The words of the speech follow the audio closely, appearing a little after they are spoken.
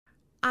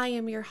I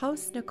am your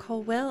host,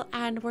 Nicole Will,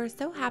 and we're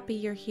so happy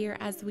you're here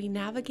as we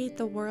navigate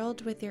the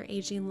world with your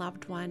aging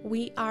loved one.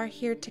 We are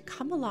here to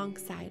come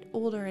alongside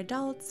older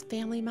adults,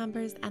 family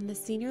members, and the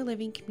senior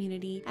living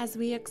community as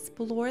we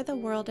explore the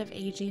world of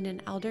aging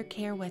and elder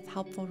care with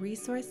helpful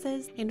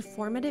resources,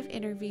 informative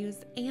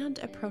interviews, and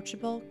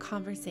approachable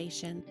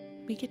conversation.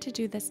 We get to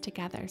do this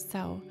together,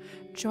 so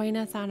join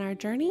us on our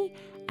journey,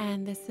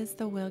 and this is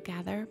the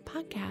willGather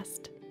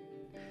podcast.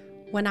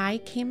 When I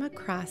came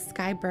across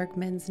Sky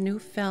Bergman's new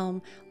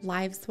film,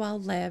 Lives Well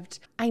Lived,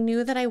 I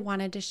knew that I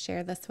wanted to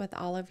share this with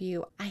all of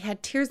you. I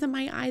had tears in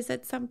my eyes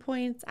at some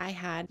points. I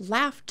had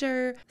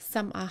laughter,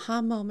 some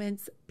aha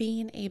moments,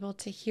 being able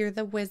to hear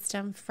the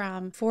wisdom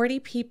from 40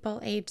 people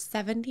aged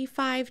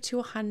 75 to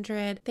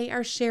 100. They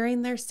are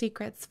sharing their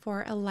secrets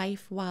for a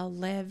life well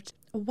lived.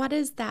 What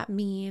does that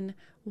mean?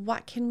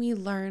 What can we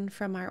learn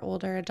from our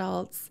older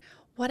adults?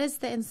 What is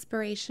the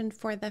inspiration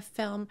for the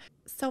film?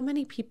 So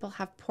many people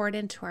have poured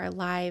into our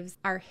lives,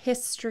 our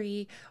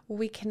history.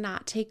 We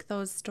cannot take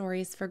those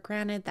stories for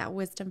granted, that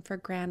wisdom for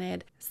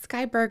granted.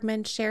 Sky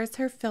Bergman shares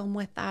her film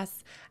with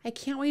us. I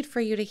can't wait for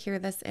you to hear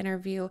this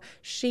interview.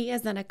 She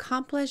is an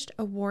accomplished,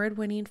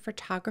 award-winning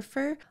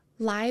photographer.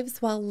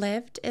 Lives Well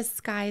Lived is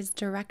Sky's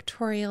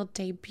directorial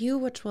debut,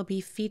 which will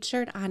be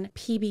featured on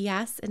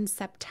PBS in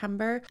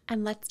September.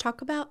 And let's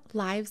talk about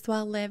Lives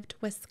Well Lived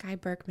with Sky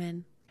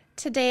Bergman.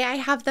 Today, I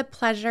have the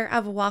pleasure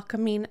of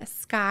welcoming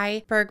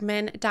Sky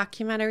Bergman,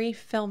 documentary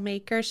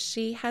filmmaker.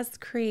 She has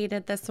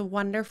created this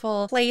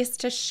wonderful place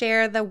to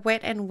share the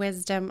wit and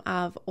wisdom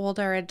of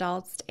older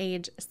adults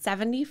age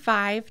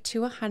 75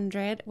 to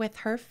 100 with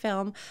her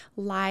film,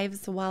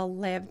 Lives Well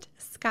Lived.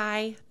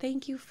 Sky,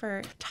 thank you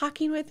for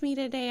talking with me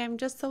today. I'm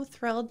just so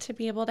thrilled to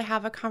be able to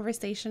have a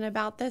conversation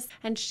about this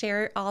and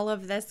share all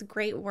of this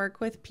great work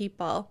with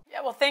people.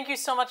 Yeah, well, thank you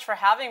so much for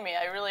having me.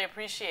 I really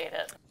appreciate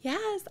it.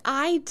 Yes,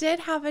 I did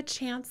have a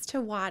chance to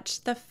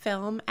watch the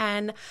film,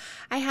 and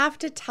I have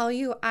to tell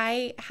you,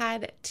 I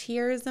had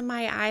tears in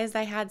my eyes.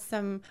 I had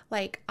some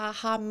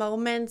aha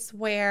moments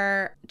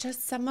where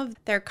just some of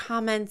their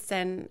comments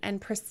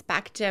and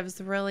perspectives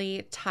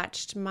really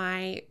touched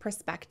my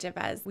perspective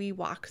as we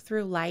walk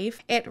through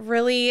life. It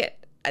really,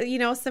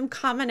 some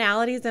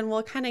commonalities, and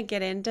we'll kind of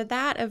get into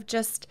that, of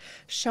just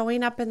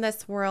showing up in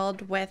this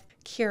world with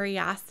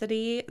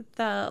curiosity,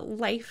 the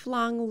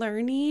lifelong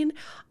learning,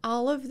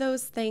 all of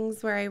those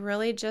things where I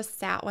really just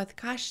sat with,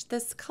 gosh,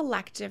 this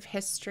collective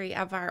history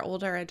of our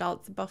older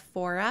adults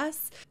before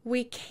us,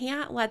 we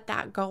can't let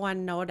that go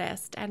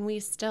unnoticed, and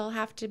we still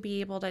have to be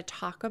able to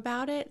talk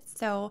about it.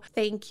 So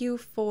thank you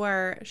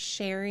for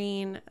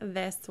sharing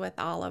this with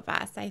all of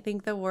us. I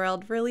think the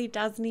world really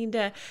does need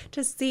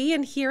to see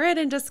and hear it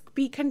and just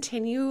be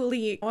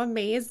continually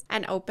amazed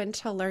and open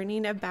to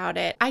learning about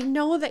it. I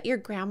know that your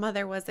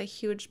grandmother was a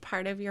huge part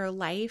of your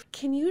life.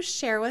 Can you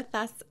share with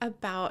us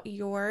about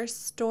your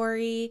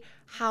story,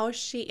 how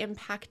she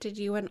impacted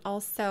you, and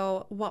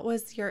also what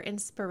was your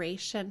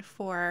inspiration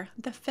for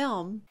the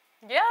film?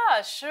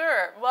 Yeah,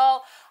 sure.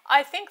 Well,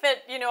 I think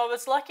that, I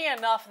was lucky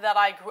enough that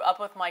I grew up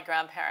with my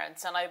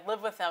grandparents, and I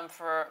lived with them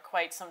for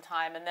quite some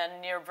time, and then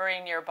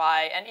very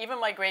nearby, and even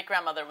my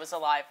great-grandmother was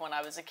alive when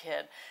I was a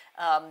kid.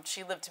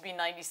 She lived to be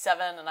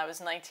 97, and I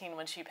was 19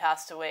 when she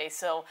passed away.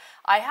 So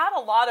I had a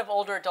lot of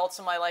older adults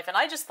in my life, and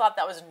I just thought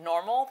that was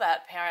normal,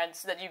 that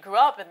you grew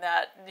up in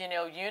that,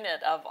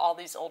 unit of all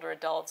these older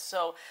adults.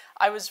 So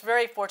I was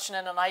very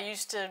fortunate, and I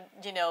used to,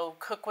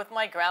 cook with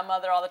my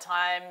grandmother all the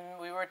time.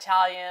 We were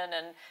Italian,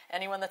 and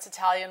anyone that's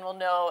Italian will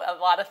know a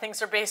lot of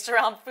things are based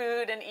around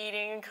food and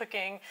eating and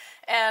cooking.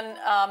 And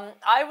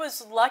I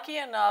was lucky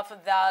enough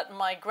that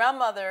my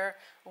grandmother,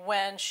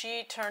 when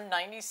she turned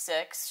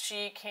 96,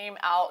 she came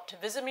out to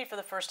visit me for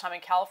the first time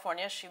in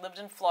California. She lived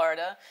in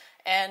Florida,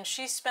 and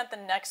she spent the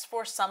next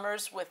 4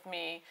 summers with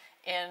me.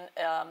 In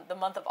the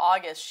month of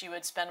August, she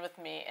would spend with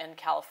me in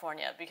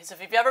California, because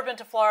if you've ever been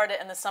to Florida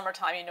in the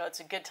summertime, you know it's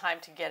a good time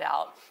to get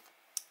out.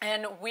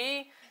 And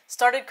we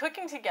started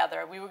cooking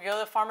together. We would go to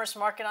the farmer's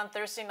market on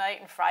Thursday night,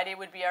 and Friday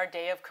would be our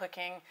day of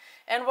cooking.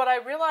 And what I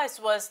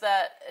realized was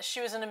that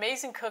she was an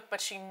amazing cook, but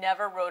she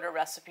never wrote a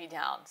recipe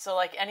down. So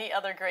like any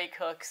other great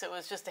cooks, it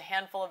was just a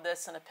handful of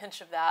this and a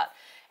pinch of that.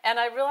 And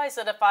I realized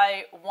that if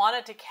I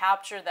wanted to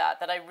capture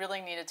that I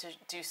really needed to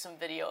do some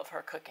video of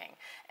her cooking.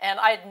 And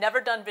I had never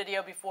done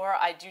video before.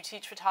 I do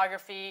teach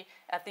photography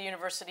at the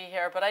university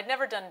here, but I'd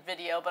never done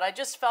video, but I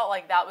just felt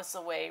like that was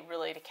the way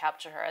really to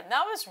capture her. And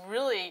that was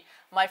really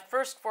my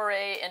first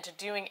foray into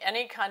doing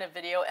any kind of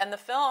video. And the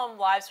film,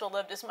 Lives Well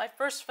Lived, is my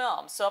first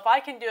film. So if I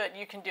can do it,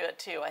 you can do it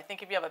too. I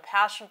think if you have a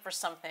passion for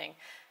something,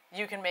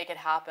 you can make it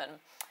happen.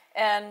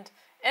 And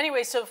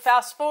anyway, so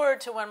fast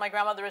forward to when my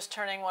grandmother was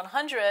turning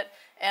 100,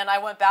 and I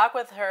went back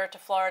with her to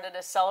Florida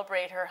to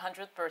celebrate her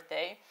 100th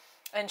birthday,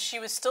 and she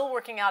was still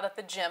working out at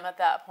the gym at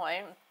that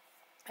point,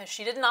 and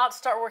she did not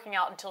start working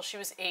out until she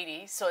was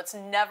 80, so it's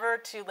never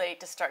too late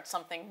to start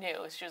something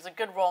new. She was a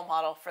good role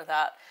model for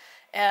that.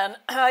 And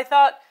I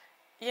thought,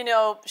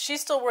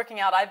 she's still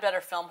working out, I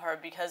better film her,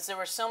 because there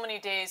were so many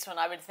days when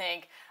I would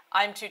think,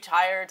 I'm too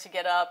tired to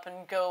get up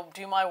and go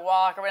do my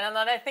walk. And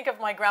then I think of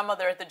my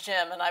grandmother at the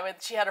gym, and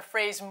she had a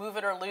phrase, move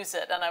it or lose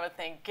it. And I would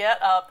think,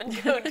 get up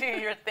and go do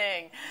your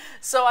thing.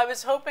 So I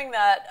was hoping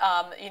that,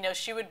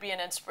 she would be an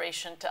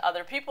inspiration to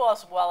other people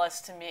as well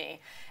as to me.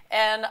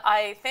 And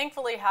I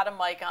thankfully had a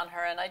mic on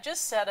her, and I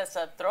just said as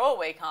a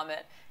throwaway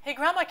comment, hey,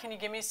 Grandma, can you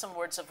give me some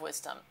words of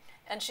wisdom?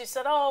 And she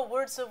said, oh,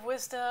 words of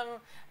wisdom,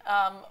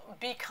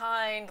 be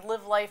kind,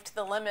 live life to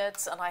the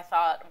limits. And I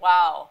thought,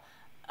 wow,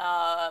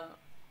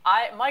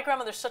 my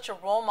grandmother's such a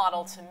role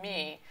model to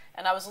me.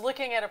 And I was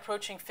looking at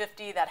approaching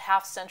 50, that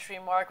half-century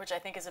mark, which I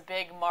think is a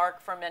big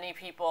mark for many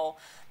people.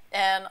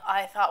 And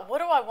I thought, what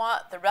do I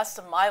want the rest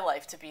of my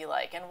life to be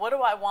like? And what do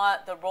I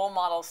want the role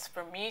models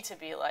for me to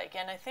be like?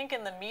 And I think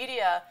in the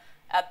media,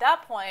 at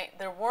that point,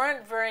 there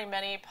weren't very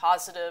many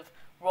positive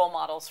role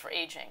models for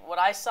aging. What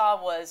I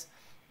saw was,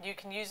 you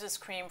can use this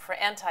cream for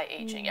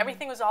anti-aging.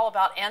 Everything was all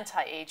about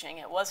anti-aging.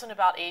 It wasn't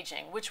about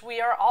aging, which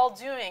we are all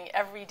doing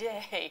every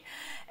day.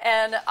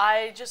 And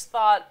I just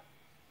thought,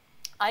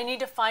 I need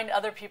to find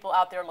other people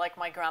out there like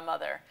my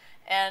grandmother.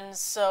 And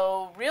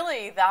so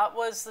really that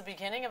was the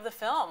beginning of the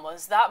film,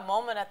 was that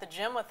moment at the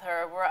gym with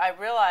her where I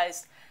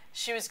realized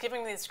she was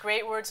giving me these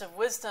great words of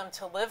wisdom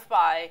to live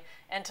by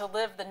and to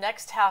live the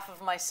next half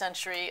of my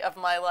century of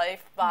my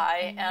life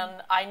by.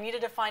 And I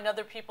needed to find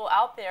other people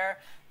out there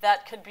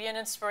that could be an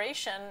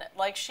inspiration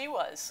like she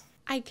was.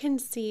 I can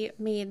see it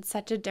made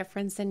such a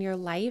difference in your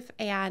life,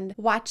 and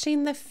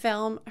watching the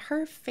film,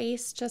 her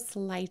face just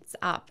lights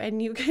up,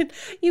 and you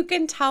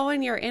can tell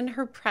when you're in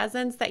her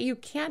presence that you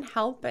can't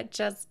help but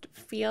just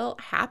feel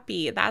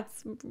happy.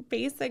 That's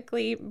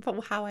basically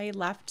how I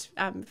left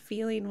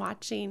feeling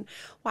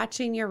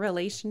watching your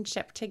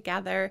relationship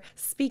together.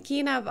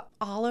 Speaking of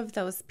all of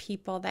those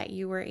people that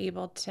you were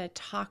able to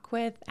talk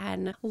with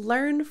and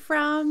learn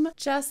from,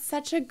 just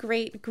such a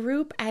great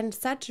group and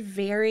such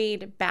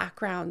varied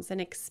backgrounds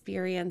and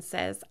experiences.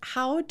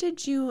 How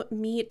did you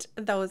meet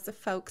those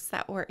folks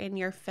that were in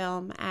your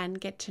film and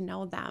get to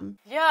know them?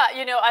 Yeah,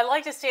 I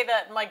like to say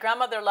that my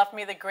grandmother left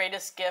me the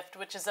greatest gift,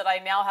 which is that I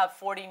now have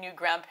 40 new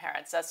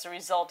grandparents. That's the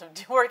result of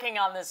working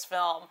on this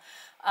film.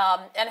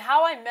 And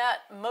how I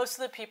met most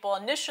of the people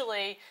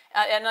initially,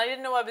 and I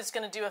didn't know I was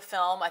going to do a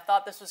film. I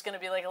thought this was going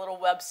to be like a little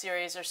web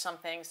series or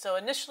something. So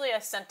initially I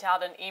sent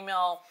out an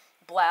email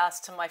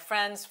blast to my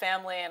friends,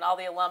 family, and all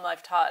the alum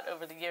I've taught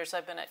over the years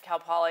I've been at Cal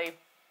Poly.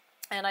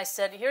 And I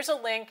said, here's a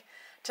link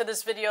to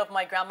this video of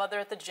my grandmother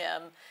at the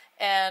gym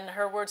and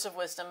her words of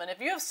wisdom. And if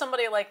you have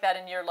somebody like that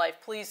in your life,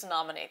 please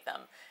nominate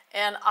them.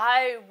 And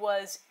I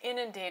was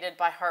inundated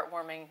by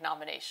heartwarming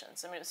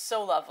nominations. I mean, it was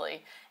so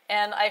lovely.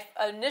 And I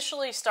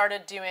initially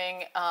started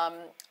doing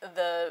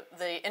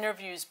the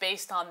interviews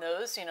based on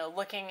those,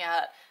 looking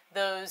at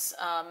those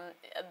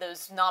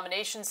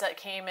nominations that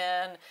came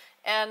in.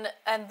 And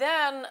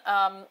then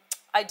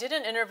I did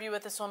an interview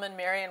with this woman,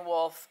 Marion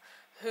Wolf,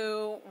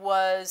 who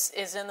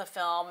is in the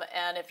film,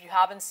 and if you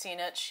haven't seen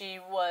it, she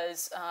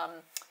was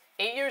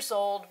 8 years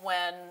old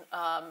when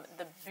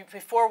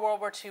before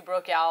World War II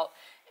broke out,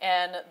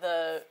 and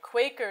the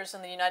Quakers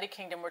in the United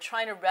Kingdom were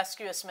trying to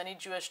rescue as many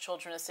Jewish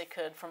children as they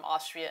could from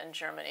Austria and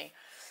Germany.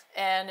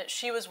 And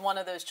she was one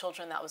of those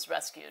children that was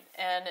rescued.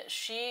 And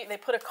they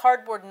put a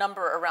cardboard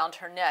number around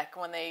her neck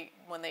when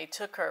they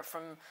took her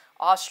from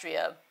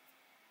Austria,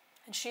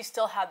 and she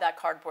still had that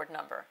cardboard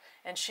number.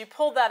 And she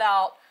pulled that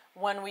out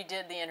when we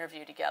did the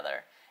interview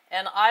together.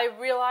 And I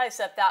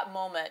realized at that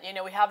moment,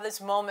 we have these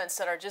moments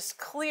that are just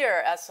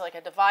clear as like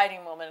a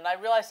dividing moment. And I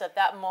realized at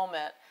that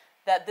moment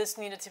that this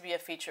needed to be a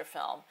feature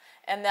film.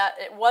 And that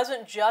it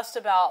wasn't just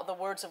about the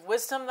words of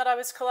wisdom that I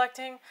was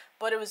collecting,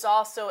 but it was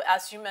also,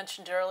 as you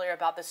mentioned earlier,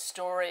 about the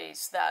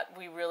stories that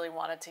we really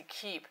wanted to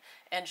keep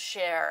and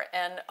share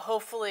and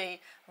hopefully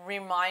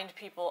remind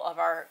people of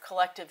our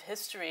collective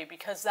history,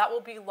 because that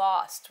will be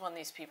lost when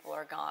these people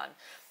are gone.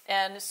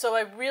 And so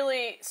I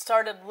really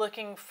started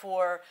looking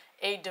for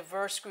a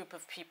diverse group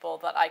of people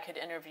that I could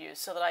interview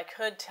so that I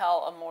could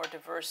tell a more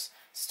diverse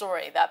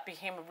story. That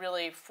became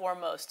really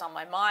foremost on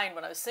my mind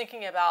when I was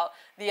thinking about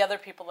the other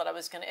people that I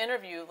was going to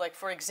interview. Like,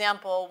 for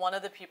example, one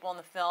of the people in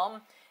the film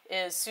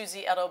is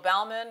Susie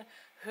Edo-Bauman,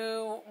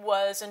 who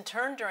was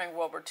interned during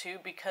World War II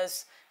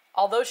because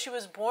although she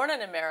was born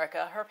in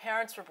America, her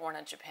parents were born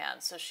in Japan,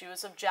 so she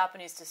was of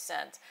Japanese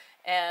descent.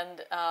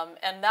 And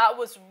that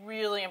was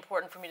really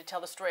important for me to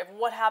tell the story of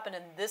what happened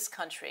in this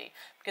country,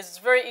 because it's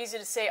very easy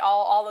to say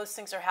all those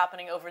things are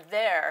happening over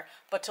there,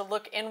 but to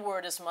look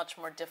inward is much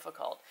more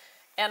difficult.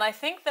 And I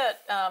think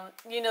that,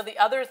 the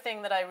other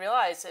thing that I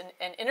realized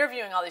in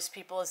interviewing all these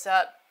people is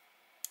that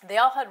they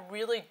all had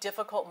really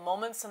difficult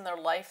moments in their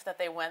life that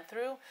they went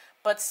through,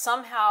 but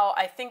somehow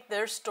I think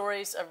their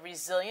stories of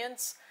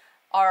resilience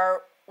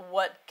are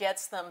what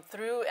gets them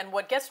through and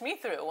what gets me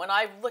through. When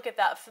I look at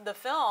the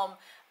film,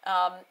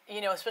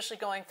 especially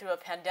going through a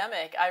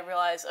pandemic, I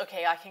realize,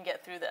 okay, I can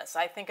get through this.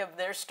 I think of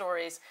their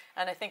stories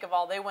and I think of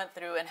all they went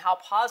through and how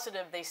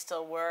positive they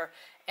still were.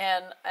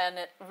 And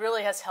it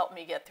really has helped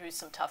me get through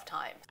some tough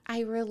times.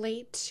 I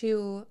relate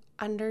to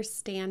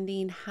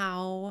understanding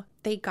how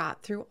they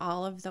got through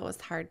all of those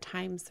hard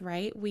times,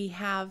 right? We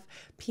have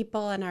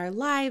people in our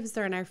lives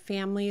or in our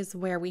families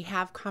where we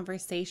have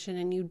conversation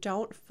and you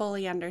don't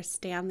fully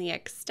understand the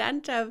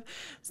extent of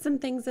some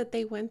things that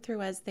they went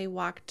through as they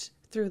walked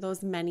through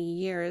those many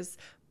years,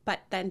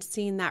 but then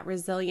seeing that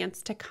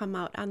resilience to come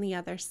out on the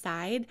other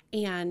side.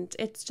 And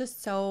it's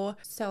just so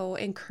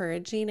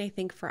encouraging, I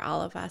think, for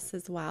all of us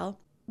as well.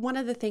 One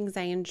of the things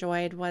I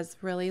enjoyed was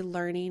really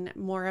learning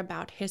more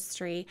about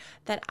history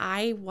that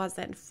I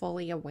wasn't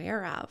fully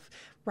aware of,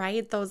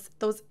 right? Those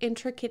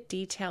intricate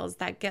details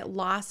that get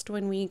lost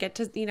when we get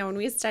to, when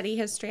we study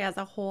history as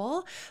a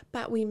whole,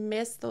 but we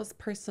miss those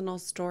personal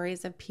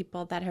stories of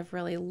people that have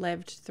really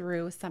lived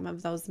through some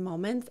of those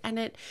moments. And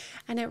it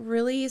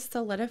really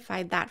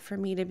solidified that for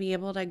me to be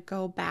able to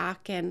go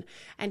back and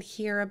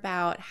hear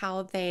about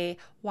how they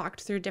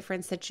walked through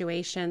different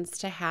situations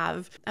to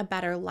have a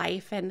better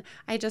life. And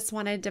I just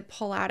wanted to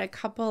pull out a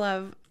couple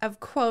of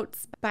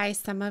quotes by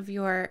some of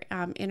your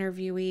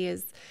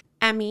interviewees.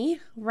 Emmy,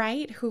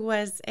 right, who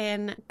was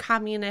in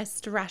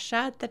communist Russia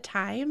at the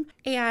time.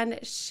 And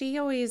she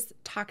always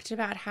talked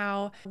about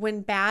how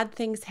when bad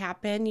things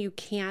happen, you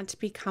can't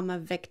become a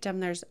victim.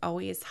 There's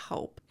always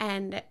hope.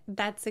 And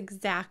that's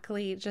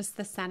exactly just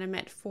the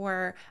sentiment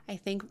for, I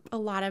think, a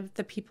lot of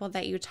the people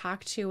that you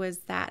talk to, is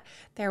that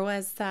there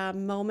was a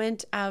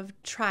moment of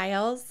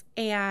trials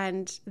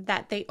and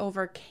that they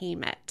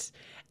overcame it.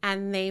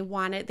 And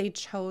they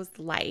chose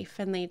life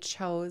and they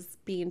chose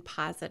being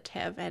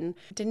positive and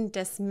didn't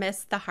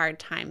dismiss the hard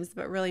times,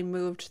 but really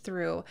moved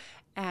through.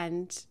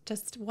 And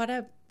just what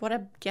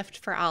a gift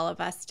for all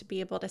of us to be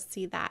able to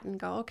see that and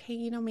go,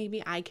 okay,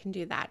 maybe I can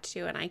do that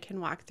too, and I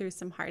can walk through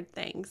some hard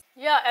things.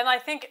 Yeah, and I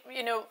think,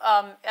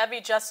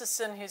 Evie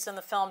Justison, who's in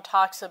the film,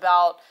 talks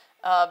about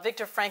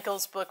Viktor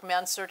Frankl's book,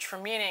 Man's Search for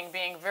Meaning,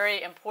 being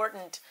very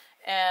important.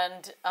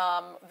 And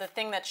the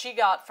thing that she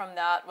got from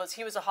that was,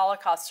 he was a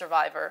Holocaust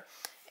survivor.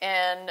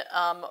 And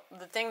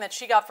the thing that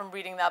she got from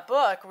reading that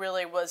book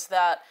really was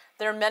that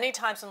there are many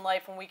times in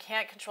life when we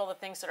can't control the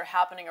things that are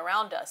happening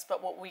around us,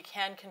 but what we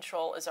can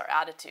control is our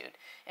attitude.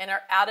 And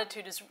our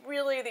attitude is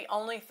really the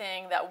only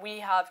thing that we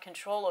have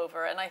control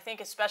over. And I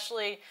think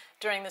especially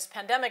during this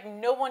pandemic,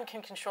 no one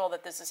can control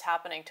that this is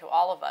happening to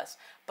all of us.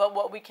 But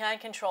what we can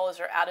control is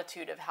our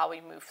attitude of how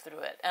we move through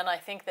it. And I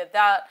think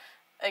that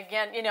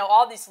again,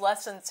 all these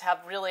lessons have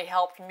really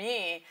helped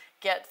me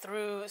get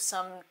through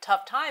some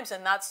tough times,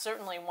 and that's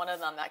certainly one of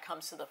them that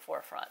comes to the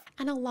forefront.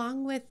 And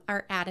along with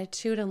our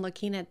attitude and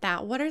looking at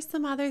that, what are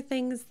some other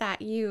things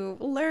that you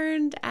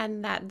learned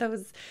and that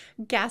those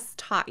guests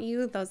taught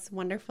you, those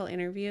wonderful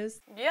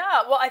interviews?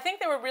 Yeah, well, I think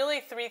there were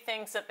really three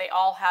things that they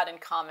all had in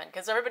common,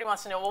 because everybody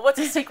wants to know, well, what's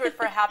the secret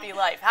for a happy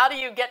life? How do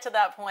you get to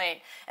that point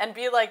and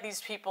be like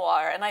these people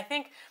are? And I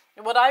think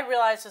what I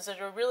realized is that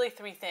there were really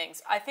three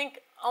things. I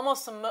think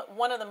almost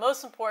one of the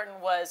most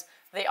important was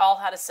they all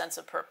had a sense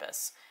of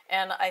purpose.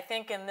 And I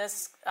think in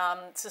this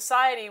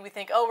society, we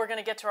think, oh, we're going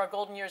to get to our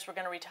golden years, we're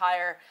going to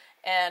retire,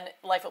 and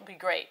life will be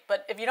great.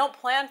 But if you don't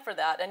plan for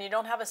that and you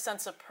don't have a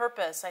sense of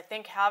purpose, I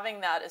think having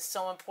that is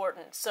so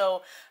important.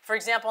 So, for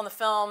example, in the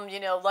film,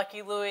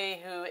 Lucky Louie,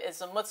 who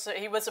is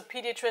he was a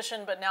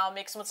pediatrician, but now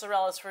makes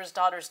mozzarellas for his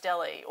daughter's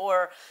deli.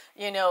 Or,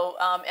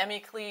 Emmy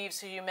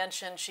Cleaves, who you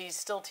mentioned, she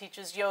still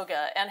teaches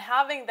yoga. And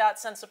having that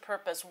sense of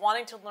purpose,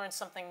 wanting to learn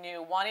something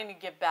new, wanting to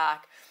give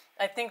back,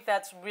 I think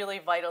that's really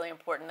vitally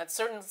important.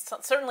 That's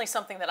certainly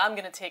something that I'm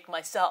going to take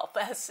myself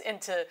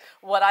into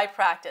what I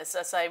practice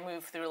as I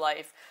move through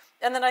life.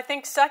 And then I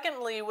think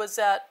secondly was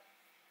that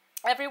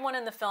everyone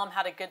in the film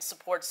had a good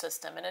support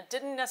system, and it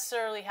didn't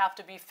necessarily have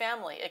to be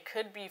family. It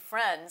could be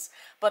friends,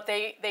 but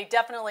they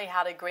definitely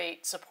had a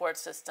great support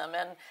system.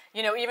 And,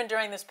 even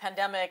during this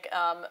pandemic,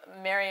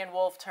 Marion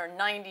Wolf turned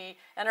 90,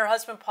 and her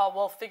husband, Paul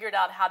Wolf, figured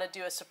out how to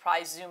do a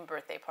surprise Zoom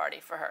birthday party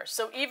for her.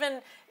 So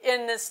even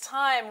in this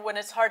time when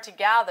it's hard to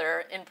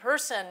gather in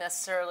person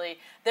necessarily,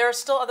 there are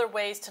still other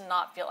ways to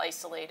not feel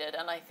isolated.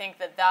 And I think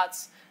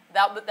that's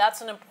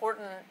an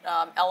important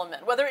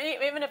element, whether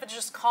even if it's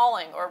just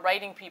calling or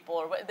writing people,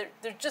 or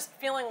they're just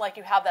feeling like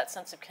you have that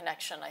sense of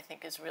connection, I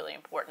think is really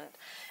important.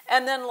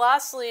 And then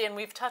lastly, and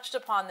we've touched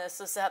upon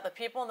this, is that the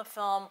people in the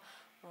film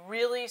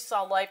really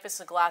saw life as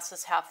a glass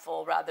is half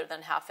full rather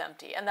than half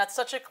empty. And that's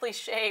such a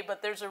cliche,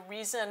 but there's a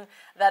reason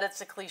that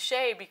it's a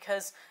cliche,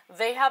 because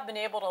they have been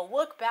able to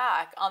look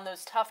back on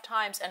those tough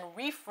times and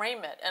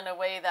reframe it in a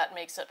way that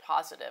makes it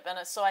positive.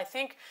 And so I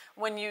think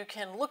when you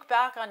can look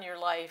back on your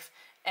life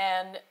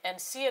and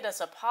see it as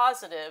a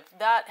positive,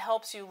 that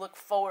helps you look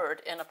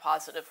forward in a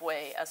positive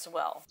way as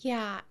well.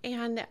 Yeah,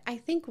 and I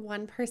think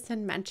one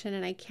person mentioned,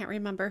 and I can't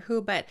remember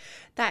who, but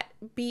that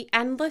be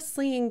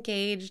endlessly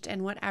engaged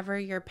in whatever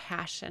your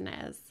passion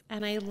is.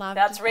 And I loved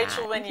That's that.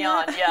 Rachel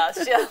Wignon,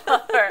 yes. I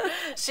love her.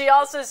 She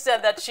also said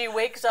that she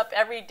wakes up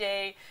every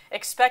day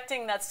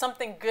expecting that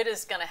something good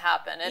is going to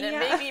happen. And it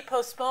may be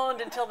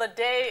postponed until the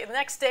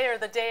next day or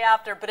the day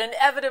after, but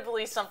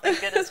inevitably something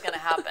good is going to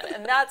happen.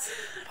 And that's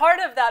part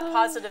of that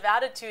positive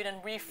attitude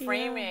and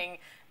reframing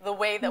the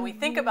way that we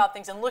think about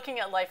things and looking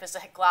at life as a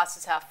glass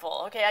is half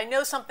full. Okay, I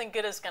know something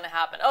good is going to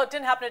happen. Oh, it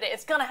didn't happen today.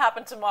 It's going to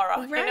happen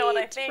tomorrow. Right, you know, and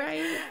I think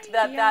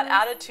that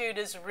attitude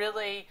is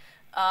really...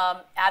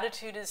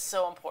 attitude is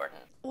so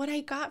important. What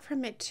I got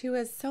from it too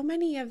is so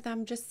many of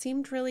them just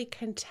seemed really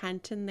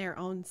content in their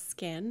own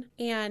skin,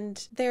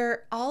 and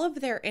all of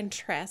their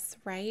interests,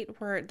 right,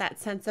 were that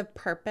sense of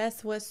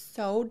purpose was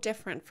so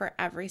different for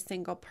every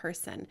single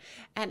person.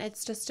 And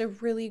it's just a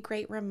really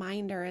great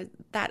reminder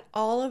that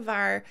all of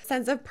our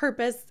sense of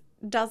purpose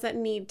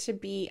doesn't need to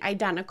be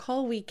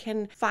identical. We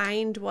can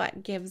find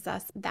what gives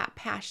us that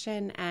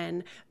passion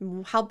and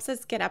helps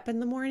us get up in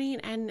the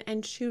morning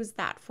and choose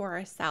that for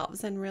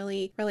ourselves and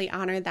really, really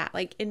honor that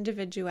like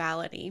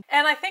individuality.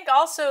 And I think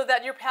also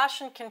that your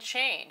passion can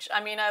change.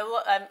 I mean, I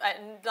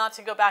not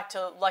to go back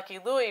to Lucky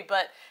Louie,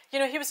 but you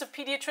know, he was a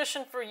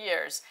pediatrician for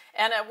years.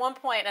 And at one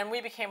point, and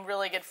we became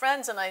really good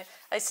friends, and I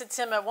said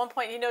to him at one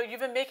point, you know, you've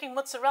been making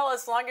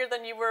mozzarellas longer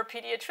than you were a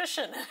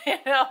pediatrician, you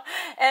know?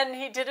 And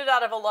he did it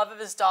out of a love of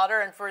his daughter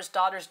and for his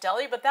daughter's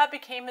deli, but that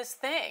became his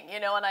thing, you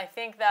know? And I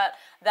think that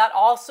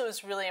also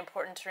is really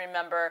important to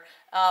remember.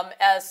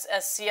 As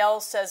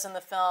Ciel says in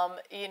the film,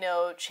 you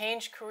know,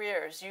 change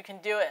careers. You can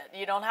do it.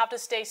 You don't have to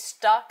stay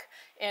stuck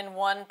in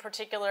one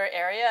particular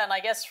area. And I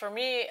guess for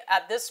me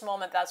at this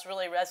moment, that's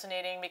really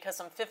resonating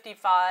because I'm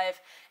 55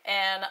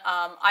 and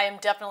I am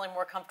definitely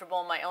more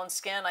comfortable in my own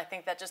skin. I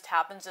think that just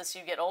happens as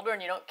you get older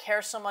and you don't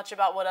care so much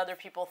about what other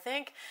people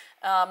think.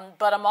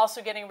 But I'm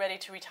also getting ready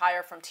to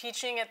retire from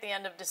teaching at the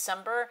end of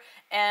December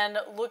and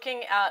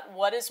looking at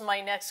what is my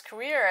next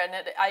career. And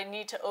I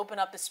need to open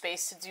up the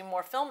space to do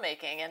more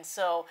filmmaking. And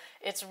so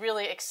it's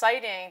really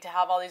exciting to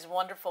have all these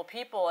wonderful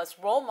people as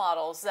role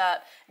models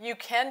that you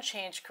can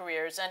change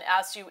careers. And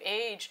as you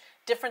age,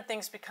 different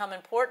things become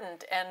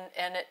important,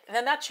 and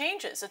then that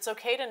changes. It's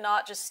okay to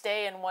not just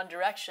stay in one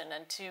direction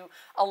and to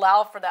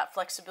allow for that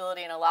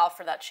flexibility and allow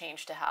for that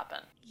change to happen.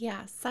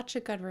 Yeah, such a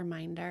good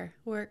reminder.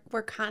 We're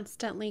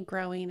constantly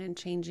growing and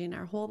changing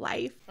our whole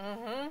life.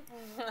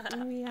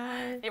 Mm-hmm. We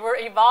are. We're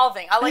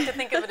evolving. I like to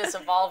think of it as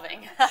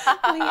evolving.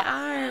 We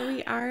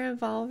are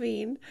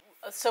evolving.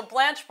 So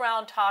Blanche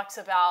Brown talks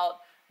about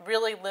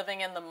really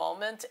living in the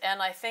moment,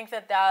 and I think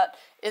that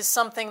is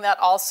something that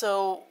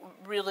also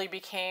really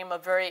became a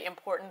very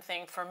important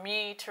thing for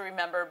me to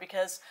remember,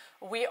 because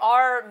we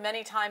are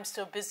many times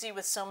so busy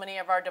with so many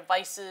of our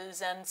devices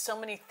and so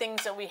many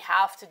things that we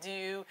have to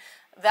do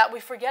that we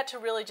forget to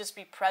really just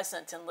be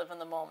present and live in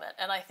the moment.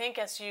 And I think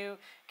as you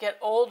get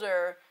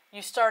older,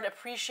 you start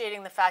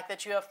appreciating the fact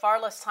that you have far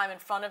less time in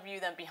front of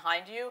you than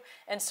behind you.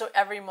 And so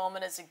every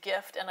moment is a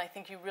gift. And I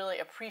think you really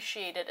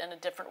appreciate it in a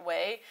different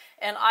way.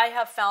 And I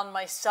have found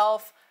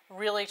myself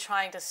really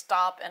trying to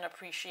stop and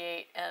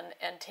appreciate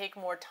and take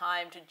more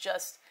time to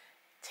just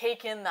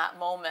take in that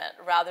moment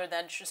rather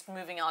than just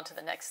moving on to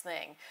the next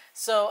thing.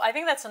 So I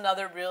think that's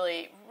another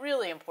really,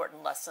 really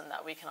important lesson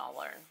that we can all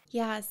learn.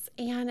 Yes.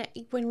 And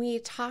when we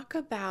talk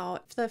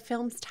about, the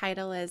film's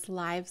title is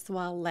Lives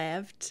Well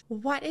Lived,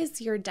 what is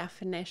your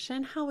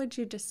definition? How would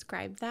you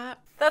describe that?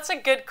 That's a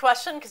good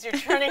question, because you're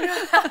turning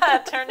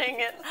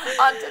it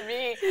onto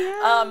me.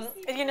 Yes.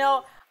 You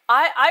know,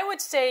 I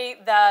would say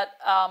that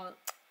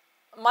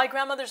my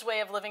grandmother's way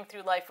of living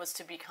through life was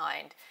to be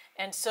kind.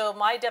 And so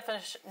my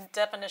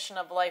definition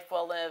of life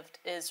well lived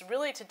is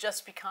really to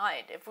just be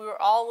kind. If we were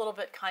all a little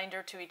bit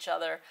kinder to each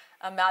other,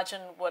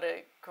 imagine what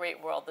a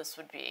great world this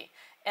would be.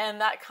 And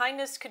that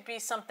kindness could be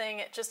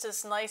something just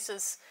as nice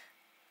as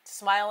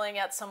smiling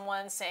at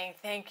someone, saying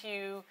thank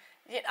you.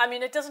 I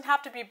mean, it doesn't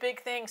have to be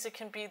big things. It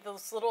can be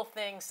those little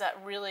things that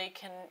really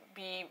can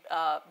be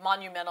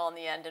monumental in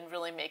the end and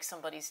really make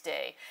somebody's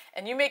day.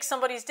 And you make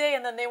somebody's day,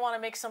 and then they want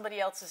to make somebody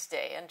else's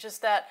day. And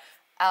just that,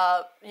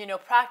 you know,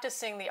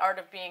 practicing the art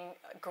of being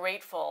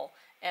grateful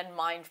and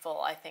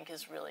mindful, I think,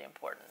 is really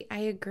important. I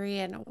agree.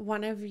 And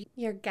one of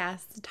your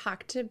guests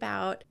talked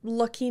about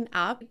looking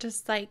up,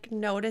 just like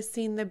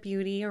noticing the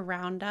beauty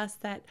around us,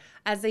 that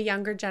as a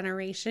younger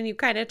generation, you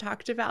kind of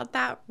talked about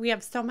that. We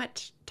have so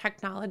much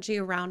technology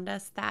around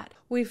us that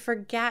we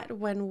forget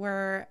when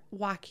we're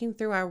walking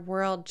through our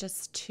world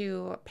just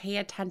to pay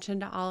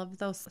attention to all of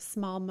those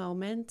small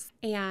moments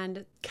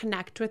and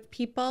connect with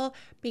people,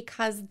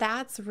 because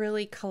that's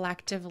really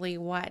collectively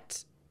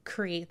what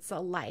creates a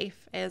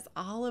life, is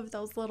all of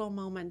those little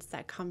moments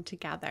that come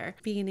together,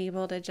 being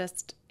able to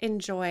just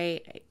enjoy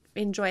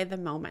the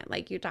moment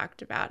like you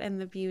talked about,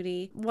 and the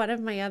beauty. One of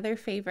my other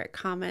favorite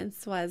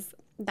comments was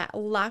that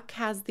luck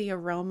has the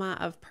aroma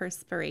of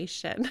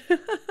perspiration.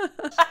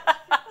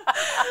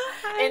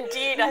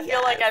 Indeed, I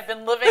feel like I've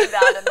been living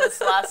that in this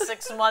last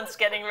 6 months,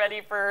 getting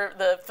ready for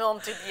the film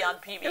to be on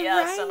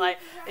PBS. Right.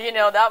 And you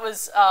know, that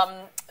was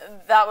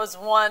that was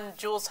one.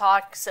 Jules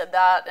Hawk said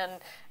that,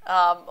 and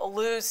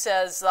Lou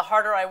says, the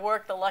harder I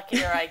work, the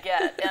luckier I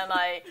get. And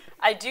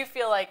I do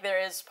feel like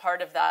there is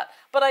part of that.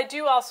 But I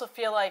do also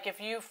feel like if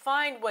you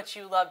find what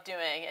you love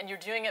doing and you're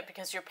doing it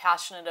because you're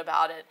passionate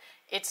about it,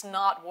 it's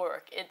not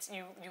work. It's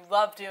you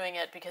love doing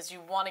it because you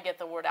want to get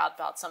the word out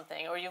about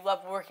something, or you love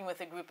working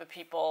with a group of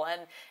people.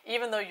 And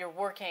even though you're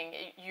working,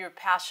 you're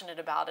passionate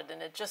about it,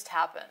 and it just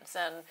happens.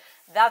 And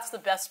that's the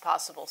best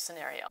possible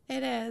scenario.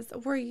 It is.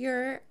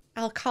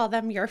 I'll call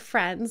them your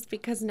friends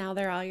because now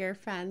they're all your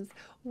friends.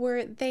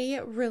 Were they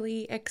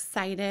really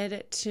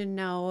excited to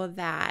know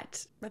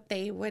that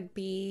they would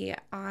be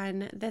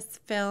on this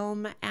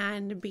film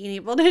and being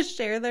able to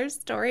share their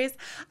stories?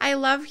 I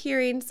love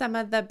hearing some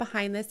of the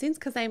behind the scenes,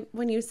 because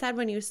when you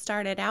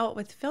started out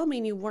with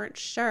filming, you weren't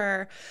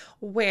sure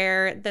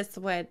where this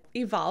would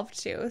evolve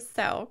to.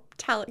 So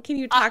can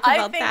you talk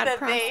about that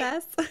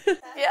process?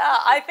 Yeah,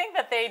 I think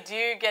that they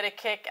do get a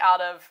kick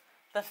out of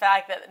the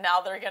fact that now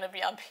they're going to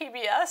be on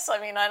PBS. I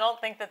mean, I don't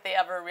think that they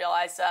ever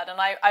realized that. And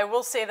I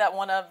will say that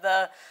one of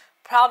the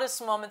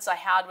proudest moments I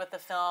had with the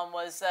film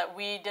was that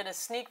we did a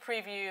sneak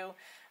preview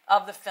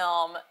of the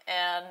film,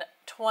 and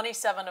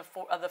 27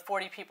 of the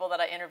 40 people that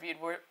I interviewed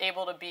were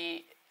able to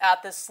be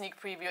at this sneak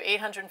preview,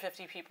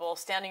 850 people,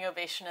 standing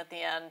ovation at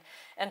the end,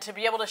 and to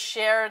be able to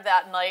share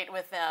that night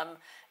with them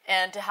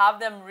and to have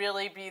them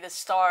really be the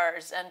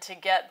stars and to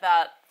get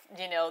that,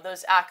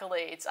 those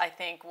accolades, I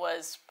think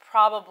was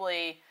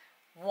probably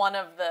one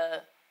of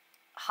the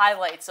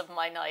highlights of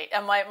my night.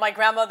 And my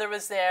grandmother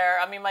was there.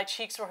 I mean, my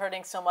cheeks were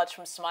hurting so much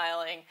from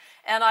smiling.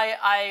 And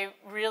I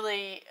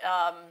really,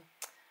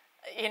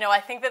 I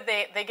think that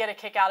they get a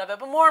kick out of it.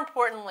 But more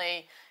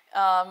importantly,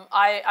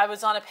 I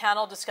was on a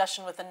panel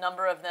discussion with a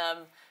number of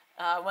them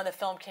when the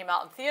film came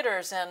out in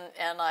theaters,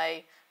 and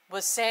I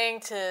was saying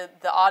to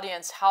the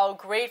audience how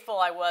grateful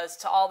I was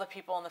to all the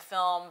people in the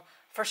film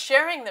for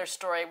sharing their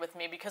story with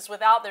me, because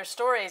without their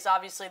stories,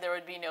 obviously there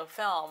would be no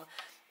film.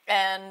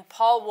 And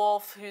Paul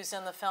Wolf, who's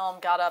in the film,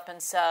 got up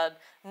and said,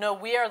 no,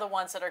 we are the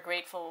ones that are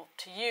grateful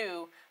to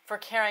you for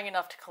caring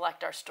enough to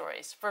collect our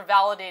stories, for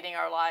validating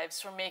our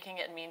lives, for making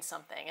it mean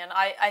something. And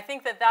I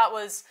think that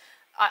was,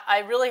 I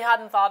really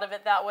hadn't thought of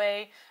it that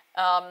way.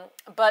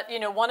 But,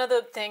 one of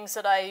the things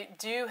that I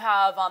do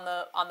have on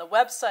the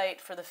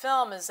website for the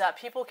film is that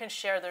people can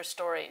share their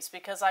stories,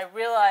 because I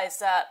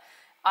realized that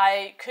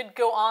I could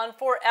go on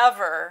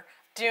forever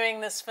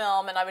doing this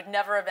film and I would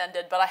never have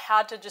ended, but I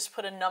had to just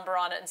put a number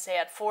on it and say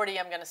at 40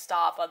 I'm going to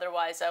stop,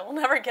 otherwise I will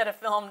never get a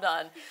film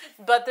done.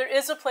 But there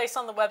is a place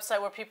on the website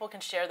where people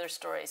can share their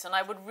stories, and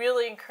I would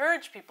really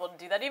encourage people to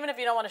do that. Even if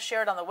you don't want to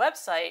share it on the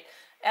website,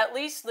 at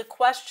least the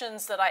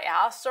questions that I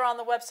asked are on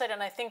the website,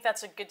 and I think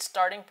that's a good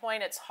starting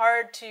point. It's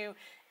hard to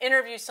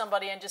interview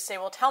somebody and just say,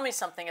 well, tell me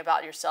something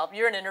about yourself.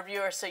 You're an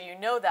interviewer, so you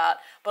know that.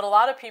 But a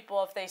lot of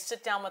people, if they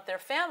sit down with their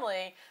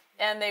family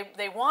and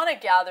they want to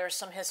gather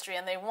some history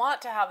and they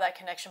want to have that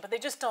connection, but they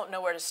just don't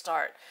know where to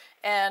start.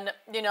 And,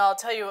 I'll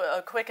tell you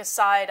a quick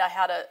aside. I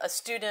had a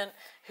student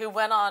who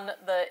went on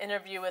the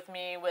interview with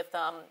me with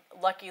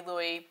Lucky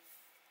Louie.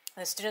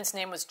 The student's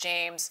name was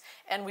James,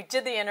 and we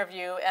did the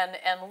interview,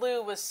 and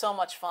Lou was so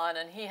much fun,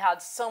 and he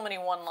had so many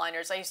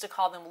one-liners. I used to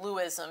call them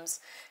Louisms.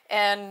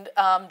 And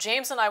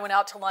James and I went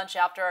out to lunch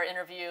after our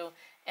interview,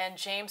 and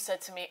James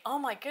said to me, oh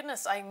my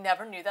goodness, I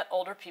never knew that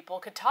older people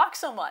could talk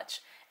so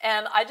much.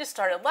 And I just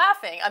started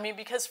laughing. I mean,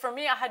 because for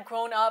me, I had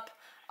grown up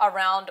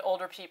around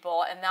older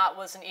people, and that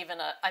wasn't even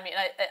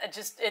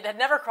it had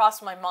never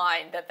crossed my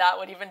mind that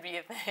would even be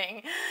a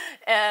thing.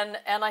 And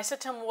I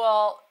said to him,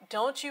 well,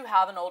 don't you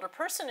have an older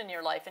person in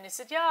your life? And he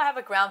said, yeah, I have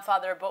a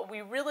grandfather, but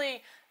we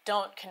really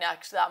don't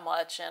connect that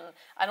much, and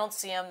I don't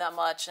see him that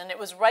much. And it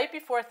was right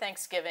before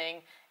Thanksgiving,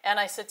 and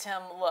I said to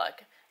him,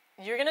 look,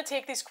 you're going to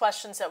take these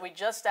questions that we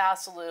just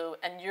asked Lou,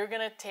 and you're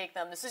going to take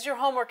them. This is your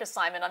homework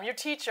assignment. I'm your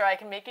teacher. I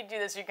can make you do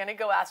this. You're going to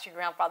go ask your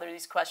grandfather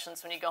these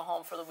questions when you go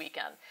home for the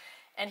weekend.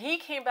 And he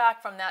came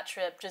back from that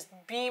trip just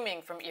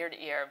beaming from ear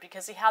to ear,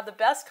 because he had the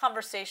best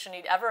conversation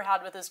he'd ever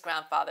had with his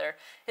grandfather.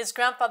 His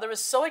grandfather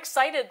was so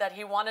excited that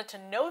he wanted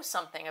to know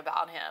something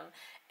about him.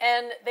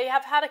 And they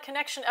have had a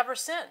connection ever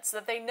since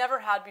that they never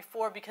had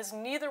before, because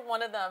neither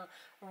one of them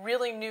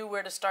really knew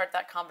where to start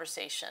that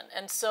conversation.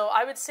 And so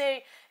I would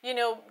say,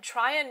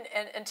 try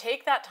and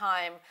take that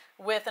time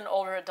with an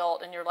older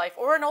adult in your life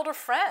or an older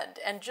friend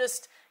and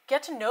just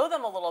get to know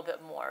them a little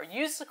bit more.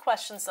 Use the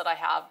questions that I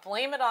have.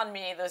 Blame it on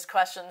me, those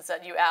questions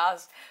that you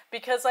asked,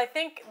 because I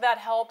think that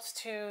helps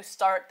to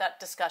start that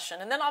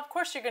discussion. And then, of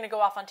course, you're going to go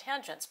off on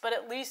tangents, but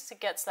at least it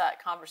gets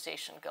that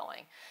conversation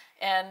going.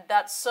 And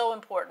that's so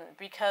important,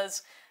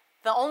 because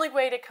the only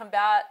way to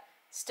combat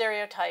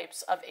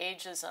stereotypes of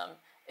ageism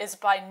is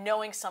by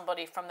knowing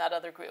somebody from that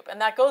other group.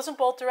 And that goes in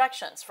both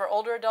directions, for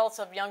older adults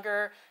of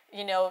younger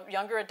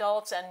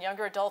adults and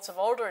younger adults of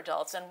older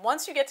adults. And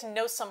once you get to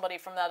know somebody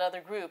from that other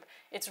group,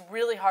 it's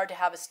really hard to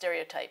have a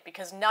stereotype,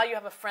 because now you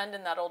have a friend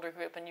in that older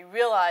group and you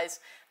realize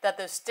that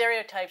those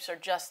stereotypes are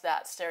just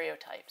that,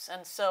 stereotypes.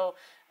 And so,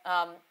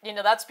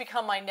 that's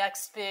become my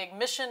next big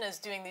mission, is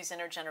doing these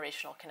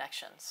intergenerational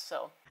connections.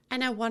 So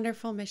And a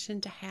wonderful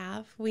mission to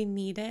have. We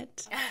need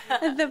it.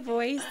 The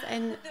voice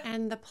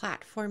and the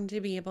platform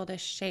to be able to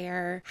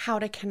share how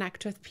to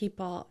connect with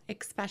people,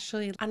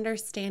 especially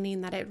understanding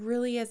that it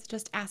really is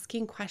just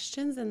asking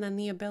questions and then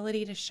the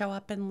ability to show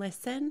up and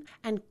listen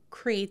and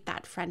create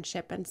that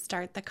friendship and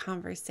start the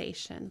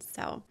conversation.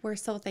 So we're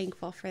so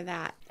thankful for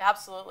that.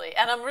 Absolutely.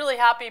 And I'm really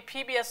happy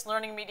PBS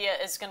Learning Media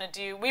is going to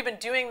do, we've been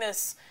doing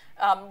this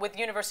with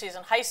universities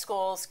and high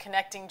schools,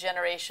 connecting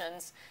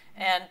generations,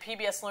 and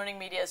PBS Learning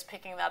Media is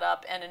picking that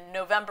up. And in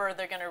November,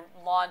 they're going to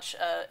launch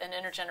an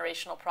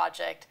intergenerational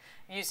project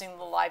using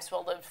the Lives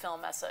Well Lived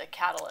film as a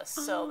catalyst.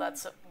 So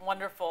that's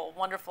wonderful,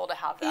 wonderful to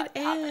have that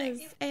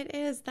happening. It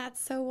is.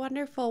 That's so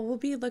wonderful. We'll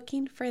be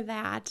looking for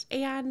that.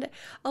 And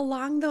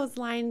along those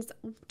lines,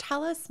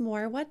 tell us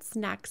more. What's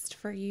next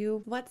for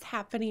you? What's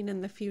happening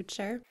in the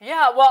future?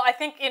 Yeah, well, I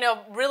think,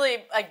 really,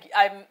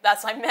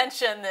 as I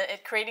mentioned,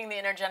 creating the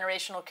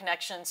intergenerational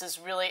connections is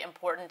really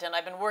important. And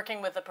I've been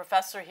working with a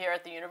professor here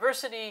at the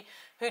university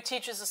who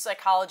teaches a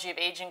psychology of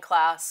aging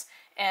class.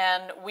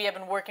 And we have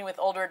been working with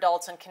older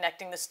adults and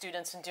connecting the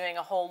students and doing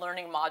a whole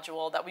learning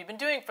module that we've been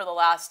doing for the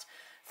last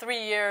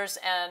 3 years.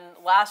 And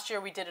last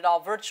year we did it all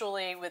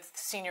virtually with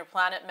Senior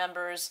Planet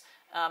members.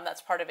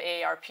 That's part of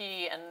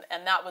AARP,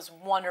 and that was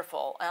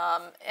wonderful.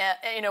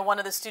 One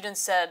of the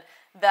students said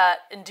that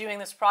in doing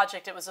this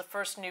project, it was the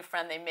first new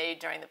friend they made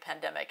during the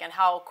pandemic. And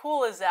how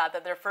cool is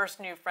that their first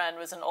new friend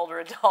was an older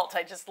adult?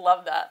 I just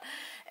love that.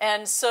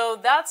 And so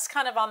that's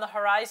kind of on the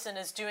horizon,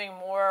 is doing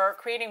more,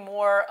 creating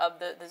more of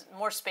the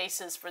more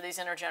spaces for these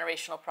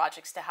intergenerational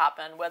projects to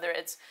happen, whether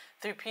it's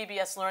through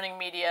PBS Learning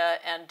Media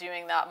and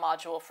doing that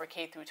module for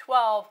K through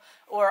 12,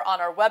 or on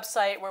our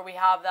website where we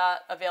have that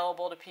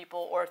available to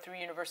people, or through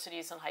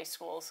universities and high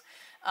schools.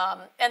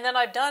 And then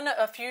I've done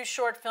a few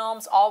short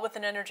films, all with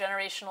an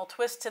intergenerational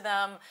twist to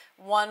them.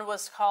 One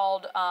was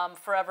called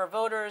Forever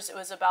Voters. It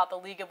was about the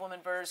League of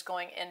Women Voters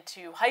going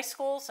into high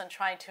schools and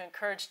trying to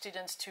encourage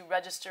students to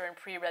register and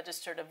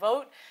pre-register to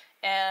vote.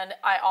 And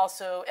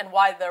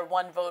why their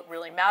one vote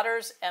really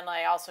matters. And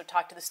I also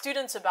talked to the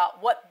students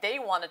about what they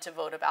wanted to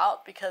vote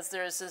about, because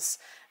there's this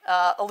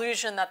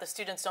illusion that the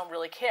students don't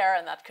really care,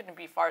 and that couldn't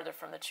be farther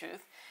from the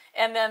truth.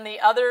 And then the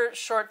other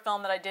short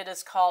film that I did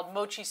is called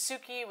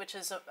Mochisuki, which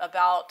is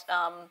about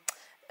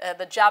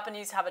the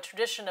Japanese have a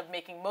tradition of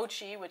making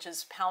mochi, which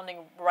is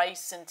pounding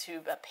rice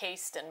into a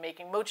paste and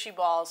making mochi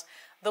balls,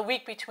 the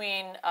week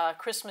between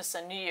Christmas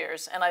and New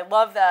Year's. And I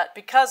love that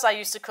because I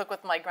used to cook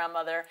with my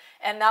grandmother,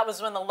 and that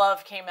was when the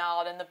love came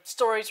out and the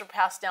stories were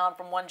passed down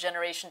from one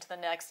generation to the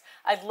next.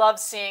 I love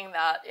seeing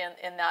that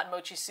in that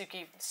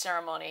Mochisuki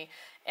ceremony.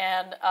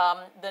 And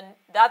then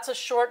that's a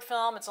short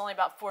film. It's only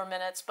about 4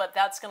 minutes, but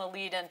that's going to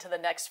lead into the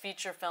next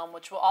feature film,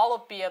 which will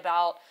all be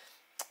about,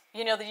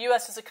 the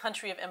U.S. is a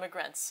country of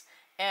immigrants.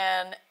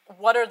 And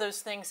what are those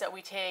things that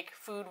we take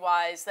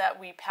food-wise that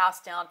we pass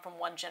down from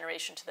one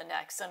generation to the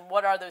next? And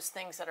what are those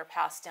things that are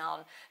passed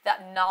down,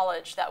 that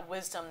knowledge, that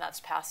wisdom that's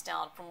passed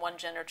down from one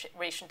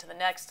generation to the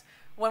next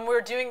when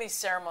we're doing these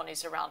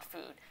ceremonies around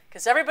food?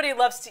 Because everybody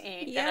loves to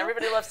eat, and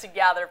everybody loves to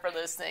gather for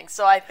those things.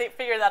 So I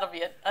figure that'll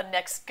be a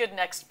good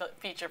next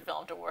feature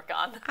film to work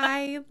on.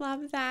 I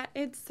love that.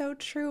 It's so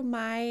true.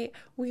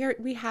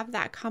 We have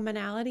that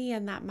commonality,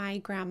 and that my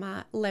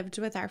grandma lived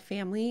with our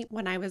family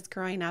when I was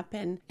growing up,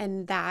 and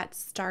that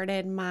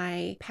started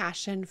my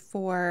passion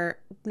for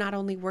not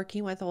only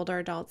working with older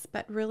adults,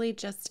 but really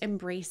just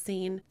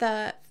embracing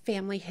the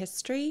family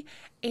history.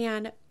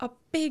 And a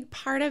big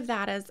part of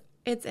that is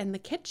it's in the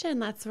kitchen.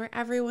 That's where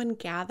everyone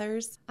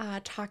gathers.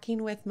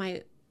 Talking with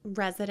my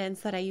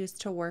residents that I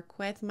used to work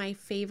with, my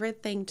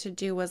favorite thing to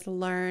do was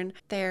learn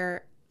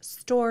their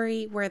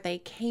story, where they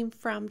came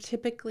from.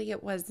 Typically,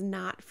 it was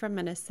not from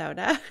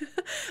Minnesota,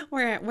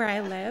 where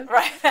I live.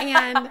 Right.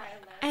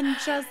 And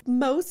just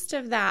most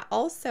of that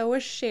also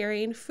was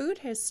sharing food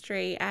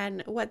history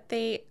and what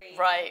they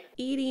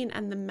eating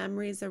and the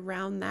memories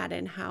around that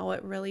and how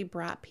it really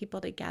brought people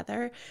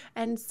together.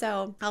 And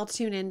so I'll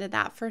tune into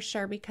that for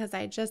sure, because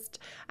I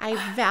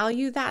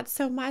value that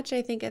so much.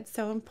 I think it's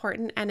so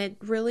important. And it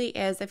really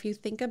is, if you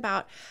think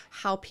about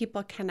how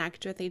people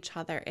connect with each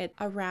other, it's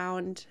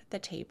around the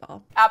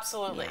table.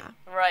 Absolutely. Yeah.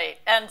 Right.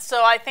 And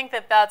so I think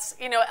that's,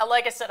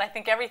 like I said, I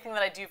think everything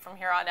that I do from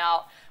here on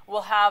out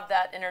will have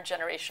that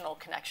intergenerational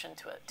connection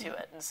to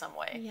it in some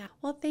way. Yeah.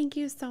 Well, thank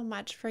you so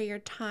much for your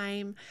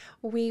time.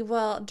 We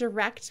will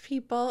direct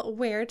people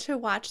where to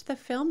watch the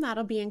film.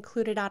 That'll be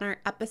included on our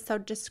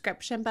episode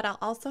description, but I'll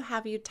also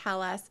have you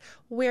tell us,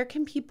 where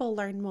can people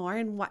learn more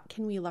and what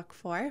can we look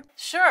for?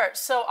 Sure.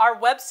 So our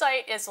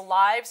website is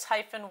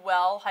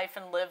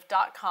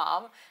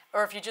lives-well-lived.com,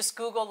 or if you just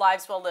Google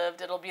Lives Well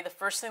Lived, it'll be the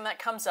first thing that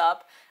comes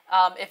up.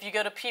 If you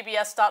go to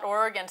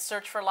pbs.org and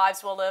search for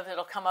Lives Well Lived,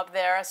 it'll come up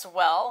there as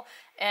well.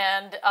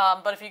 And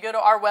but if you go to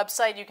our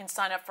website, you can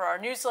sign up for our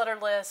newsletter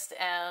list,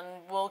 and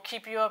we'll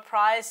keep you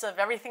apprised of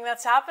everything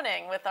that's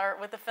happening with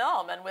the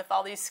film and with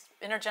all these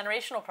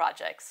intergenerational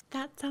projects.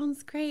 That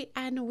sounds great,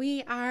 and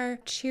we are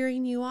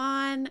cheering you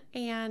on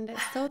and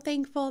so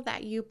thankful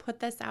that you put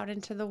this out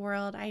into the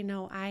world. I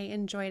know I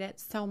enjoyed it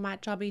so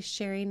much. I'll be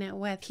sharing it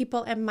with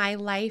people in my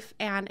life,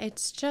 and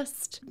it's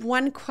just,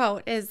 one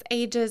quote is,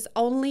 age is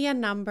only a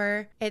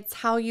number. It's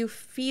how you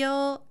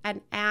feel and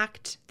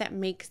act that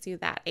makes you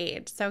that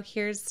age. So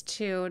here's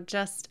to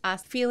just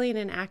us feeling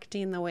and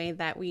acting the way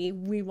that we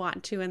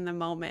want to in the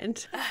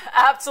moment.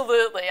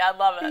 Absolutely. I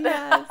love it.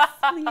 Yes.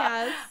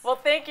 Yes. Well,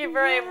 thank you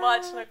very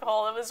much,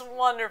 Nicole. It was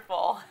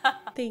wonderful.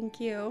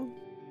 Thank you.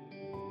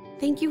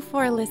 Thank you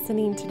for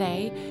listening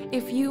today.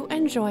 If you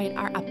enjoyed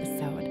our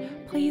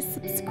episode, please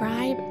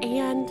subscribe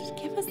and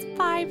give us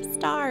 5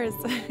 stars.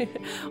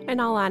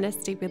 In all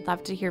honesty, we'd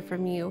love to hear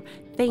from you.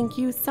 Thank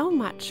you so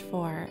much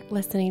for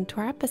listening to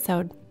our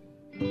episode.